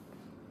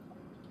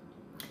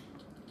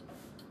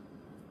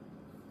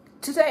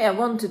Today I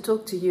want to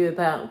talk to you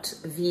about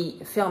the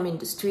film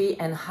industry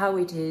and how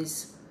it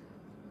is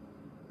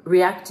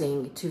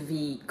reacting to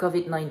the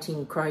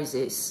COVID-19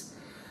 crisis.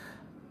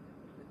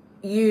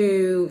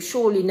 You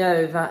surely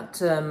know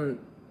that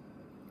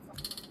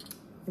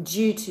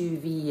due to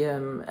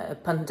the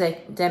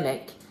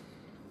pandemic,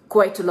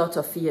 quite a lot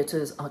of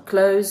theatres are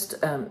closed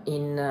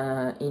in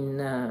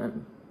a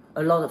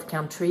lot of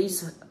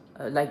countries,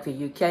 like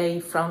the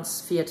UK,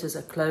 France. Theatres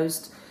are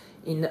closed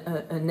in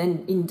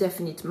an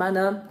indefinite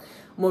manner.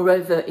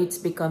 Moreover, it's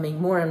becoming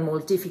more and more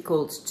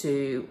difficult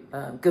to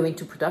go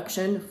into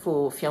production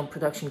for film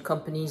production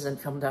companies and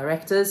film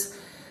directors.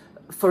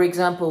 For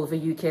example, the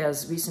UK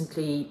has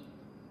recently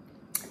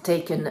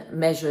taken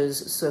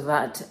measures so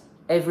that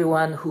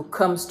everyone who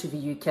comes to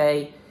the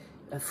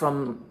UK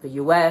from the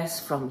US,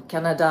 from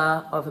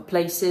Canada, other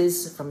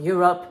places, from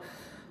Europe,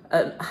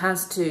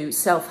 has to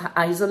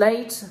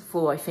self-isolate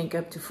for, I think,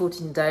 up to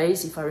 14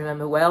 days, if I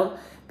remember well,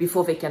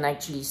 before they can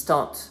actually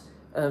start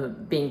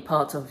being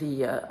part of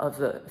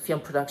the film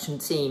production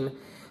team.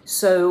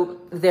 So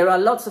there are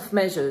lots of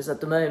measures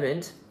at the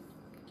moment,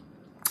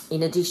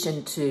 in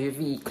addition to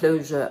the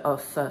closure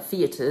of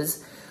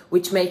theatres,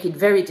 which make it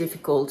very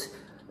difficult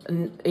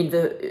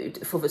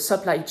for the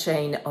supply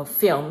chain of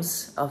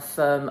films,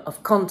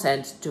 of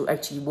content to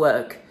actually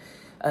work.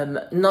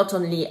 Not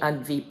only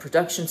at the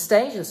production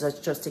stage, as I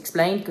just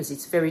explained, because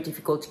it's very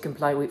difficult to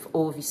comply with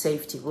all the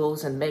safety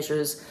rules and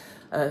measures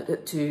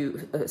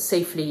to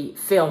safely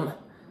film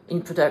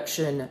in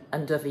production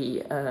under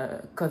the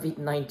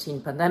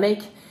COVID-19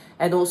 pandemic,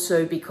 and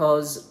also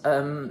because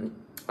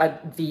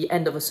at the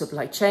end of a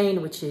supply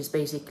chain, which is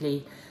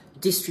basically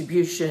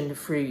distribution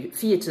through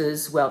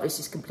theatres, well, this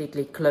is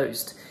completely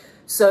closed.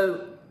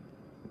 So,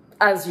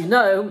 as you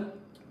know,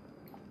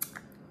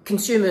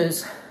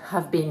 consumers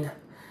have been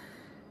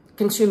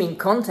consuming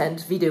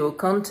content, video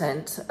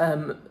content,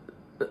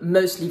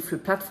 mostly through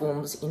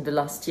platforms in the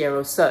last year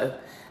or so.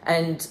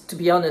 And to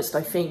be honest,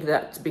 I think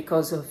that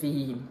because of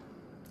the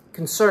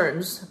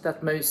concerns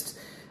that most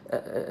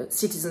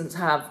citizens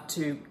have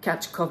to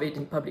catch COVID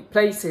in public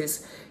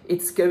places,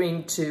 it's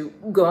going to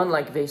go on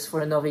like this for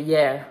another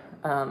year.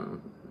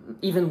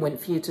 Even when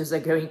theatres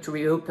are going to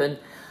reopen,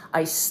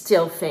 I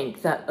still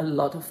think that a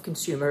lot of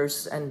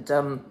consumers and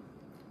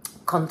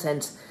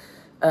content,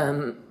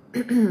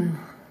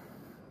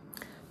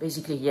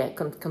 basically, yeah,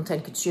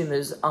 content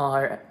consumers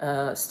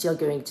are still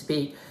going to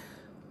be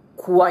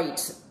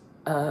quite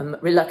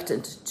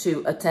reluctant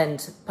to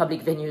attend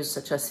public venues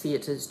such as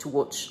theatres to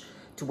watch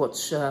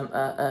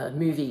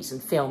movies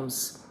and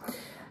films.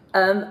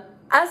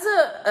 As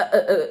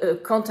a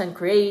content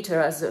creator,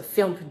 as a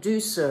film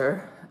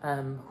producer,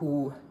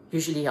 who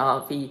usually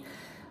are the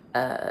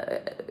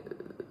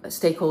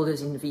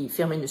stakeholders in the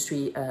film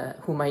industry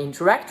whom I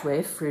interact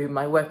with through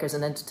my work as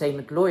an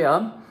entertainment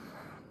lawyer,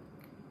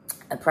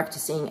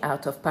 practicing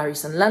out of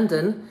Paris and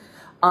London,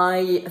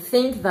 I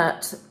think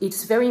that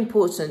it's very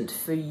important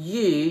for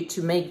you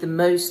to make the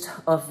most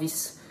of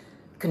these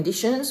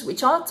conditions,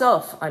 which are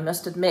tough, I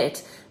must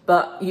admit,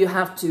 but you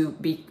have to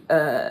be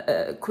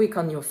quick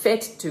on your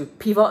feet to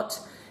pivot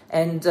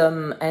and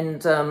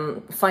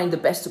find the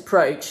best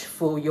approach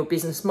for your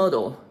business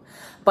model.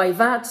 By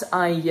that,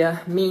 I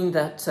mean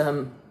that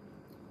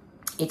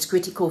it's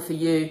critical for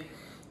you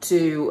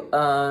to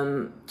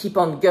keep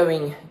on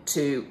going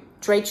to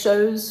trade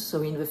shows.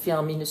 So in the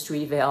film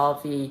industry, there are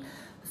the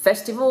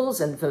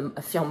festivals and the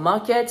film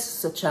markets,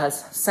 such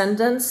as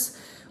Sundance,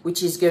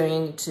 which is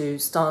going to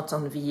start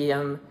on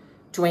the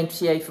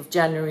 28th of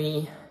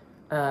January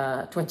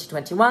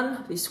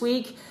 2021, this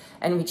week,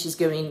 and which is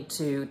going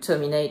to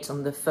terminate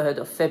on the 3rd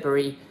of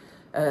February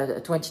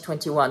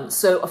 2021.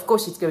 So, of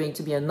course, it's going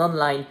to be an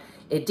online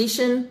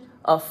edition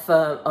of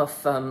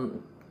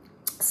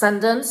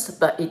Sundance,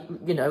 but it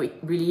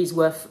really is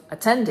worth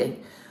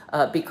attending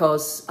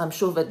because I'm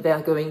sure that there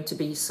are going to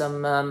be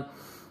some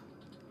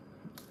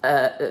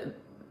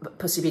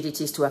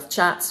possibilities to have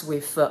chats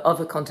with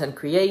other content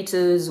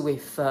creators,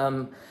 with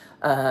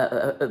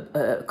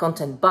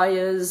content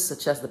buyers,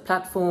 such as the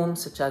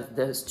platforms, such as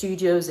the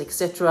studios,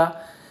 etc.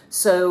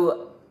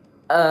 So,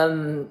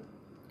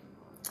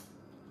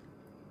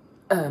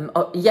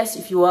 yes,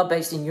 if you are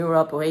based in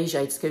Europe or Asia,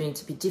 it's going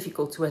to be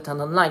difficult to attend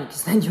online,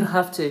 because then you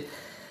have to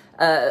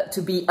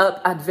be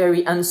up at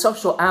very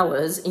unsocial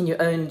hours in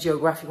your own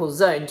geographical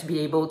zone to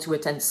be able to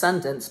attend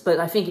Sundance. But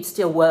I think it's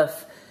still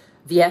worth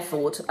the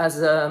effort as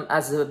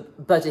a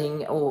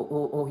budding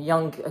or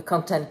young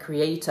content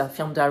creator,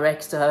 film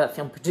director,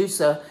 film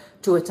producer,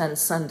 to attend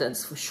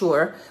Sundance for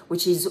sure,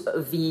 which is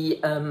the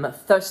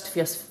first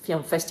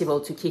film festival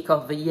to kick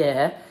off the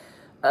year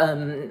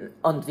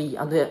on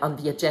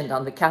the agenda,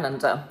 on the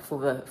calendar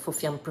for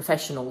film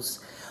professionals.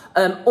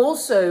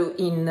 Also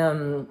in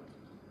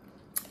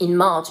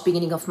March,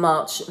 beginning of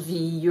March, the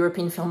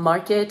European Film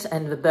Market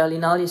and the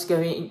Berlinale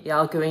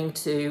are going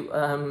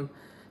to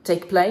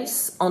take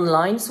place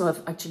online. So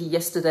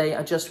yesterday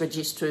I just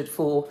registered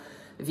for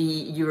the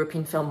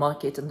European Film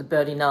Market and the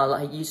Berlinale.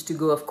 I used to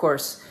go, of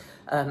course,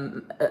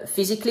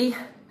 physically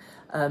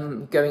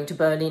going to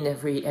Berlin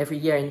every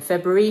year in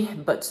February,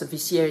 but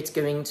this year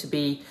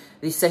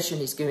this session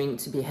is going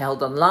to be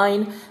held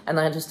online, and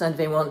I understand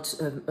they want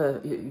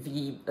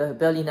the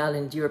Berlinale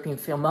and European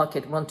film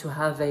market want to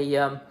have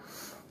a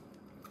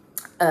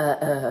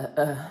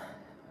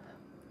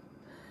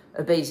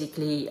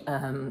basically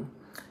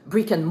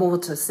brick and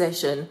mortar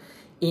session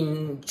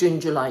in June,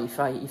 July, if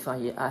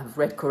I have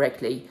read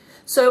correctly.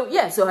 So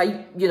yeah, so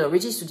I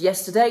registered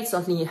yesterday. It's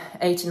only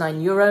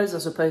 89 euros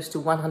as opposed to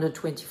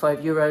 125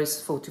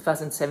 euros for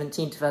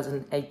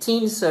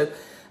 2017-2018. So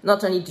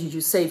not only do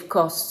you save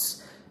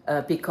costs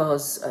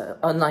because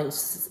online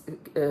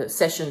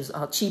sessions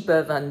are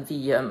cheaper than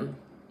the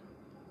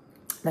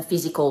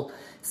physical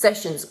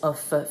sessions of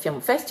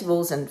film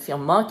festivals and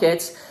film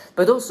markets,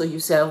 but also you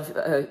save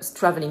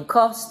traveling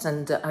costs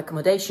and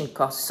accommodation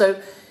costs. So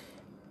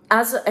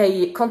as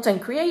a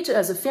content creator,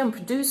 as a film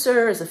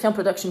producer, as a film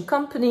production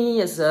company,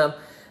 as a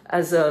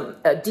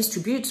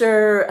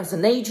distributor, as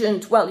an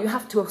agent, well, you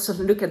have to also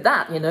look at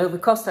that. The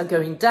costs are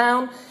going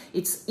down.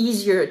 It's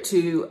easier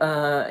to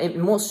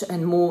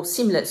more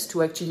seamless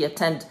to actually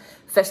attend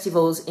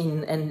festivals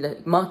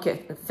and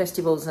market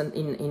festivals and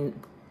in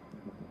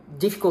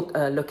difficult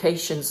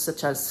locations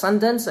such as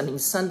Sundance. I mean,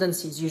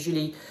 Sundance is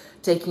usually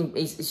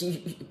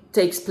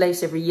takes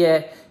place every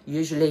year,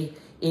 usually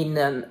in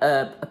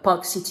a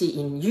park city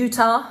in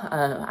Utah.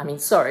 I mean,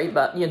 sorry,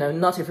 but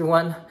not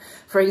everyone,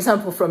 for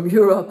example, from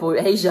Europe or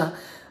Asia,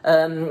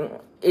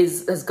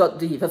 has got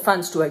the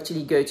funds to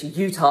actually go to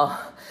Utah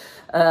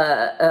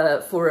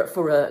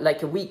for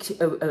like a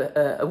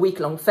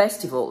week-long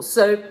festival.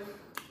 So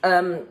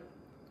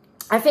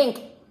I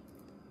think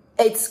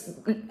it's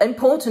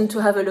important to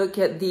have a look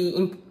at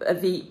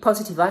the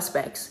positive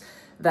aspects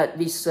that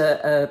this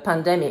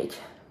pandemic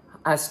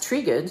has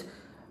triggered.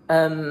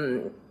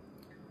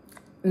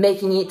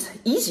 Making it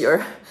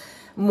easier,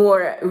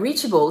 more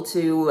reachable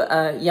to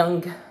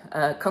young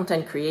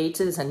content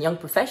creators and young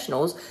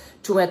professionals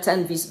to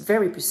attend these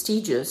very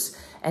prestigious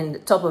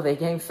and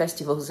top-of-the-game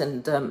festivals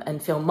and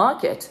film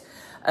market.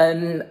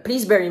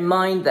 Please bear in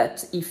mind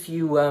that if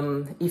you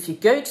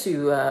go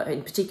to,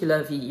 in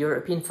particular, the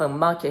European film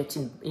market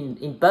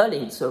in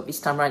Berlin, so this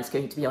time around it's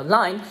going to be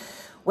online,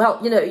 well,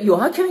 you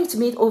are going to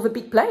meet all the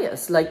big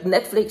players. Like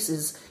Netflix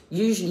is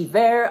usually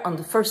there on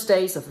the first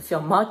days of the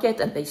film market,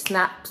 and they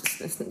snap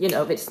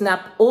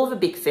all the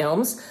big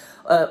films,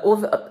 all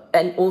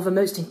the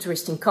most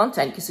interesting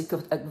content, because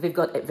they've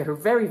got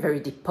very, very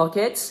deep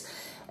pockets.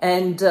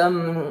 And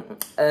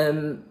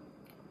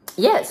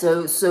yeah,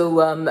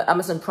 so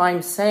Amazon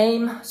Prime,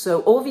 same. So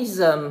all these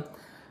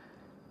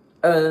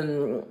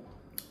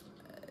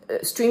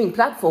streaming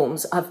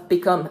platforms have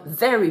become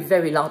very,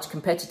 very large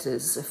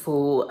competitors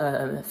for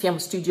film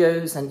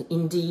studios and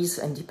indies,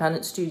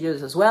 independent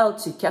studios as well,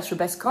 to catch the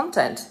best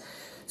content.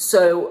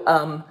 So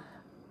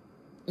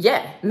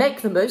yeah,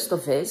 make the most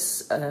of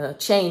this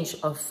change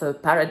of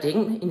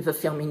paradigm in the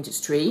film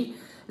industry.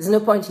 There's no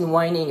point in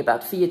whining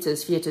about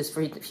theatres.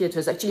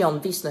 Actually,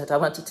 on this note, I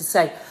wanted to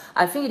say,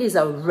 I think it is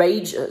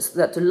outrageous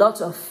that a lot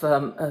of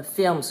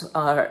films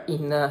are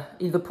in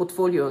the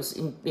portfolios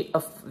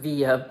of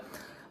the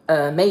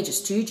major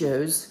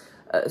studios,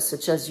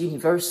 such as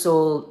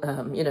Universal,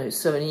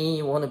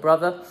 Sony, Warner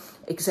Brothers,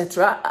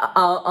 etc.,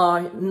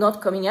 are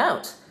not coming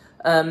out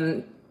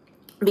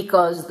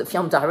because the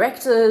film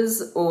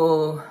directors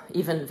or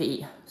even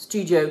the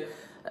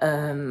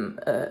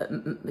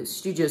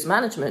studio's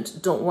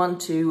management don't want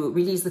to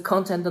release the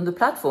content on the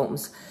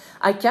platforms.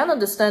 I can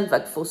understand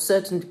that for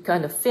certain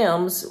kind of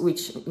films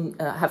which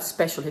have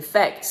special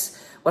effects,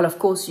 well, of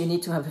course, you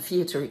need to have a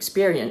theatre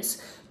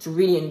experience to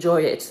really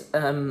enjoy it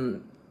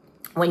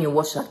when you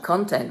watch that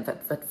content,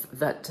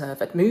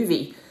 that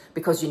movie,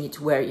 because you need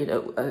to wear, the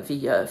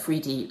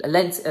 3D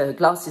lens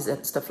glasses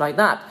and stuff like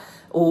that,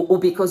 or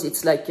because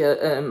it's like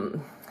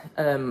the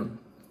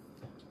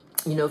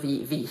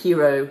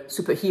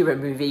superhero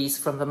movies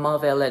from the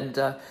Marvel and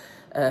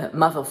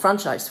Marvel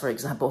franchise, for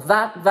example.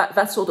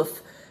 That sort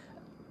of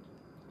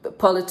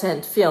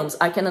politent films,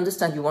 I can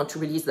understand you want to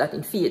release that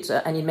in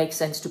theatre, and it makes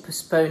sense to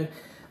postpone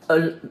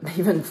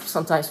even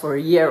sometimes for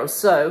a year or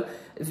so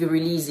the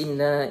release in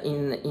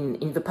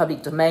the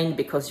public domain,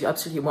 because you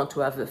absolutely want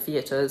to have the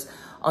theatres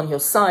on your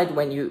side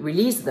when you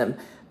release them.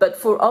 But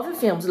for other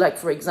films, like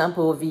for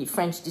example the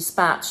French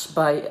Dispatch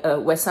by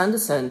Wes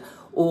Anderson,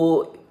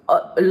 or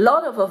a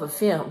lot of other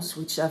films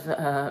which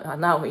are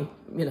now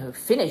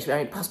finished, they're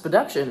in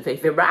post-production,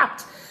 they're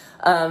wrapped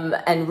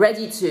and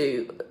ready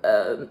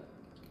to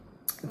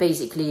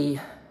basically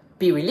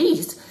be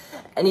released,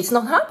 and it's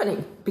not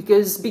happening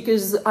because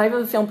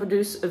either film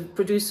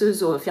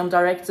producers or film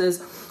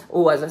directors,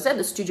 or as I said,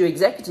 the studio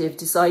executive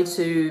decide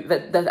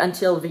that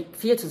until the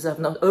theatres have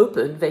not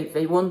opened,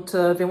 they won't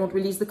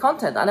release the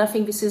content. And I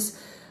think this is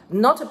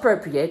not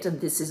appropriate,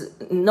 and this is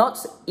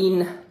not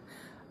in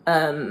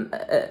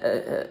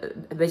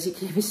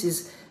basically this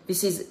is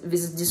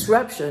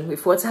disruption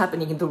with what's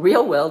happening in the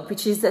real world,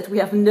 which is that we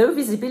have no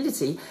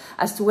visibility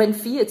as to when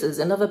theatres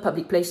and other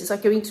public places are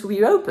going to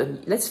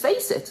reopen. Let's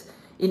face it,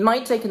 it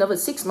might take another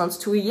 6 months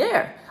to a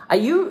year.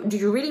 Do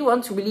you really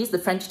want to release the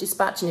French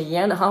Dispatch in a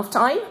year and a half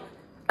time?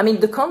 I mean,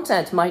 the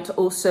content might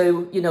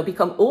also, you know,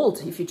 become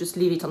old if you just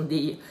leave it on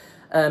the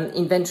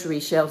inventory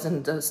shelves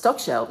and stock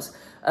shelves.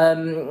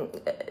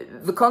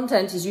 The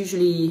content is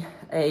usually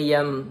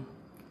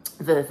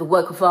the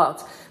work of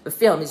art. The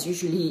film is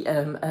usually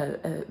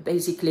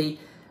basically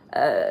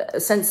a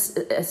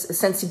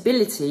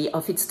sensibility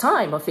of its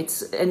time,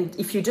 and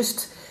if you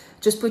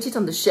just put it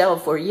on the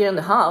shelf for a year and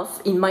a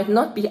half, it might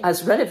not be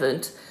as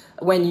relevant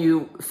when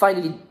you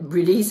finally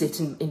release it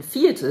in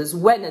theaters,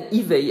 when and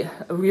if they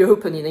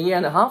reopen in a year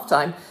and a half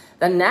time,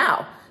 than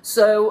now.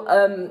 So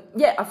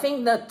yeah, I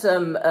think that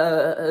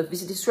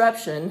this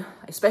disruption,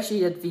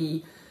 especially at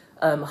the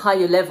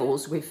higher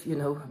levels, with, you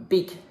know,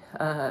 big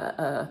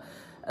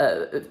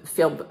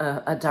film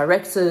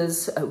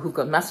directors who've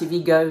got massive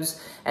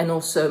egos, and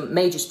also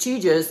major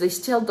studios, they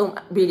still don't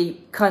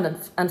really kind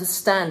of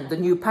understand the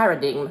new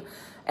paradigm,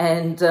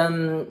 and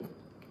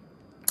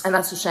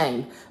that's a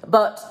shame.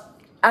 But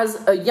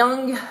as a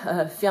young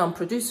film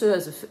producer,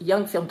 as a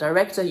young film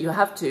director, you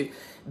have to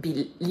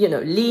be, you know,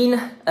 lean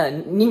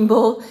and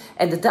nimble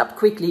and adapt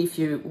quickly if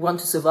you want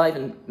to survive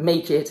and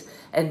make it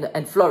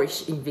and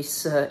flourish in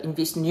this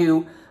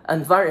new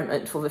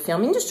environment for the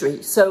film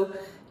industry. So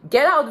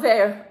get out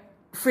there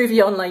through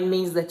the online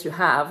means that you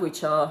have,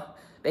 which are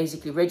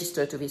basically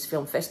registered to these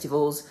film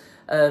festivals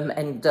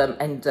and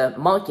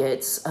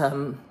markets.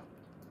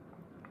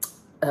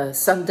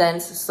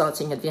 Sundance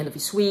starting at the end of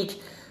this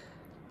week,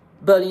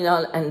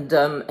 Berlinale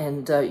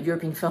and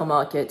European Film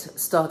Market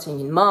starting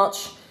in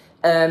March.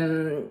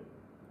 Read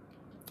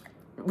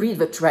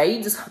the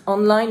trades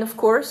online, of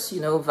course,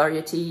 you know,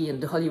 Variety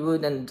and The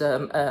Hollywood and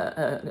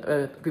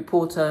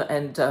Reporter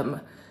and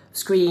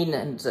Screen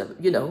and,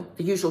 you know,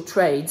 the usual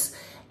trades.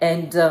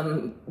 And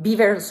be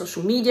there on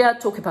social media,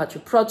 talk about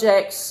your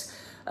projects,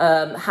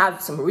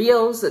 have some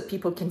reels that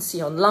people can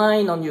see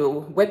online on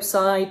your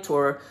website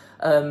or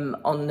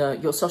on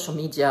your social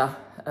media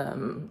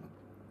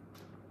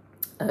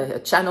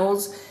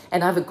channels,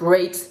 and have a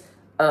great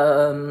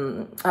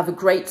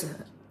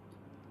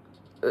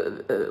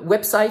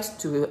website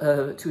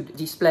to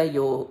display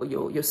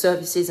your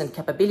services and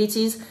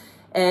capabilities,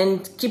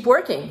 and keep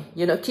working.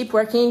 You know, keep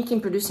working,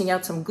 keep producing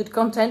out some good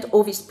content.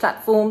 All these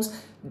platforms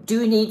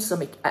do need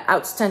some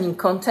outstanding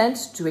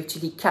content to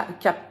actually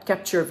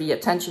capture the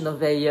attention of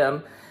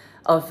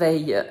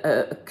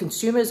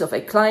consumers, of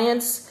a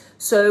clients.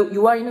 So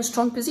you are in a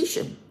strong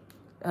position.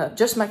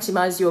 Just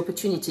maximize your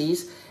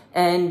opportunities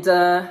and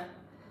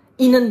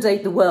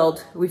inundate the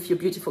world with your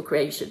beautiful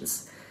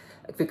creations,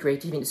 the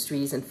creative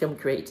industries and film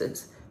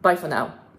creators. Bye for now.